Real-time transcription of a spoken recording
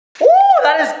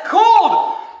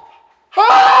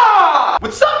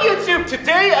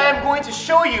Today I am going to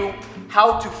show you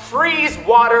how to freeze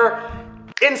water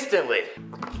instantly.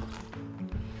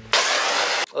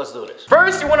 Let's do this.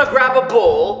 First, you want to grab a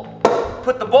bowl,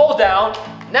 put the bowl down.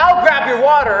 Now grab your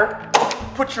water,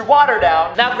 put your water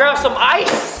down. Now grab some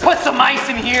ice, put some ice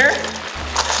in here.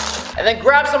 And then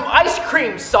grab some ice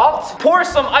cream salt, pour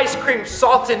some ice cream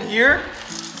salt in here.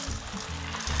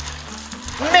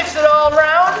 Mix it all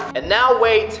around, and now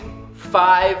wait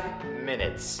 5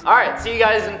 minutes. All right, see you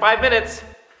guys in 5 minutes.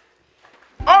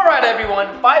 All right,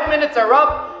 everyone, 5 minutes are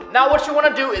up. Now what you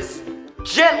wanna do is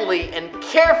gently and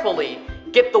carefully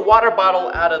get the water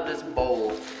bottle out of this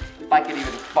bowl. If I could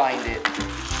even find it.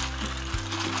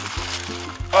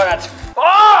 Oh, that's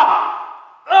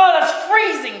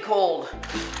freezing cold.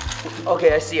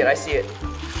 Okay, I see it.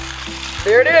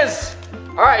 There it is.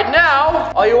 All right,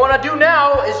 now, all you wanna do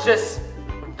now is just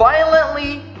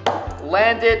violently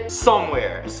land it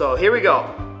somewhere. So here we go.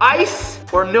 Ice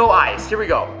or no ice, here we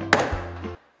go.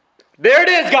 There it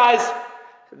is, guys.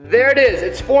 There it is.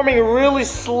 It's forming really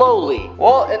slowly.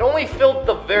 Well, it only filled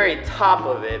the very top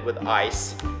of it with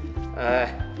ice.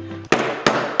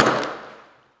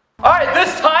 All right,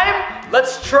 this time,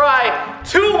 let's try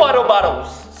 2 water bottles.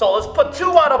 So let's put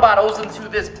 2 water bottles into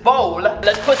this bowl.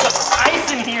 Let's put some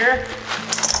ice in here.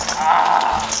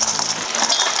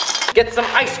 Get some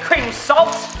ice cream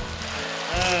salt.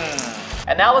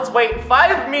 And now let's wait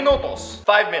 5 minutos.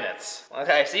 5 minutes.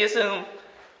 Okay, see you soon.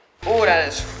 Oh, that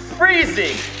is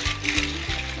freezing.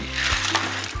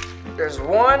 There's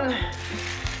one.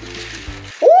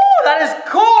 Oh, that is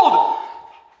cold.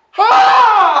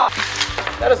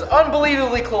 That is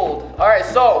unbelievably cold. All right,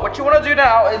 so what you want to do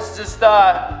now is just,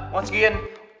 once again,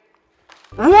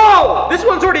 whoa, this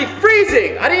one's already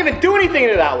freezing. I didn't even do anything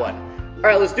to that one. All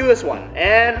right, let's do this one,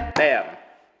 and bam.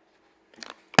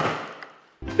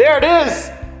 There it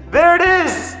is. There it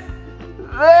is.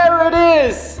 There it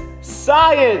is.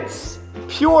 Science.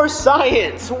 Pure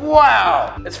science.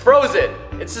 Wow. It's frozen.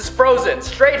 It's just frozen.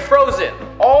 Straight frozen.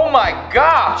 Oh my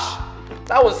gosh.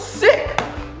 That was sick.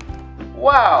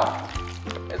 Wow.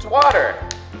 It's water.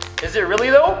 Is it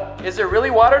really though? Is it really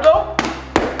water though?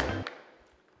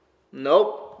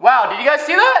 Nope. Wow, did you guys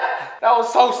see that? That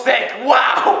was so sick.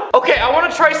 Wow. Okay, I want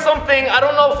to try something. I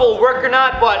don't know if it'll work or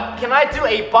not, but can I do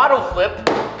a bottle flip?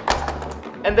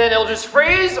 And then it'll just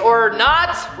freeze or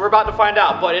not? We're about to find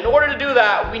out. But in order to do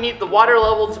that, we need the water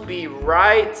level to be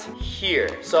right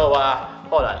here. So,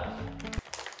 hold on.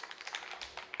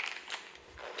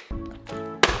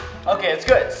 Okay, it's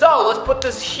good. So, let's put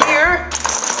this here.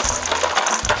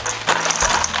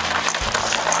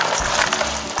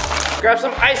 Grab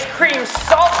some ice cream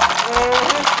salt.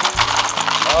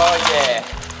 Oh yeah.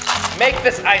 Make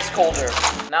this ice colder.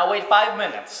 Now wait 5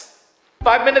 minutes.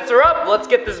 5 minutes are up. Let's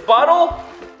get this bottle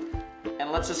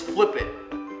and let's just flip it.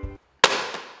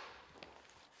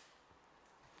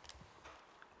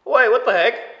 Wait, what the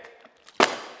heck?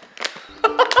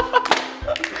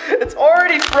 It's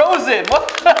already frozen.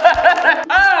 What?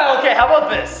 Okay, how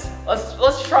about this?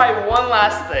 Let's try one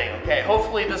last thing. Okay,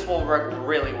 hopefully this will work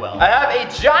really well. I have a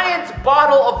giant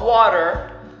bottle of water.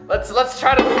 Let's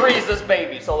try to freeze this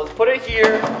baby. So let's put it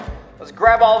here. Let's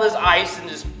grab all this ice and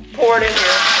just pour it in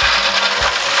here.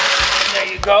 There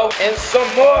you go. And some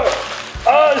more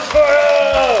ice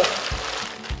fire.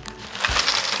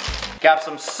 Got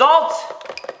some salt.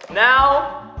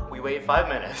 Now we wait 5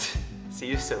 minutes. See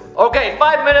you soon. Okay,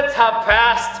 5 minutes have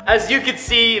passed. As you can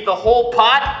see, the whole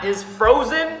pot is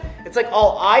frozen. It's like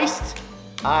all iced.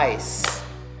 Ice.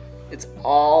 It's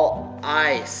all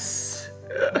ice.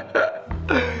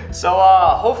 So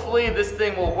hopefully this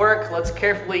thing will work. Let's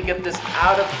carefully get this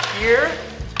out of here.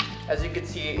 As you can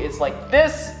see, it's like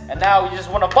this. And now we just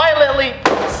want to violently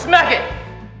smack it.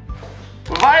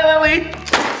 Violently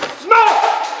smack!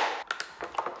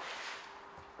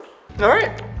 All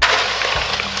right.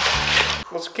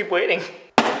 Let's keep waiting.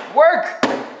 Work!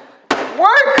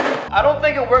 Work! I don't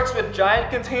think it works with giant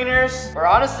containers. Or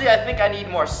honestly, I think I need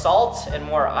more salt and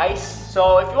more ice.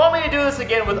 So if you want me to do this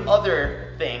again with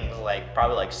other things, like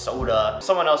probably like soda,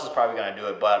 someone else is probably gonna do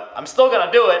it, but I'm still gonna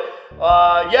do it.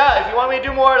 Yeah, if you want me to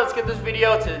do more, let's get this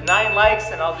video to 9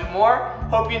 likes and I'll do more.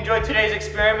 Hope you enjoyed today's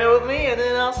experiment with me, and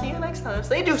then I'll see you next time.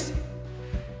 Stay juicy.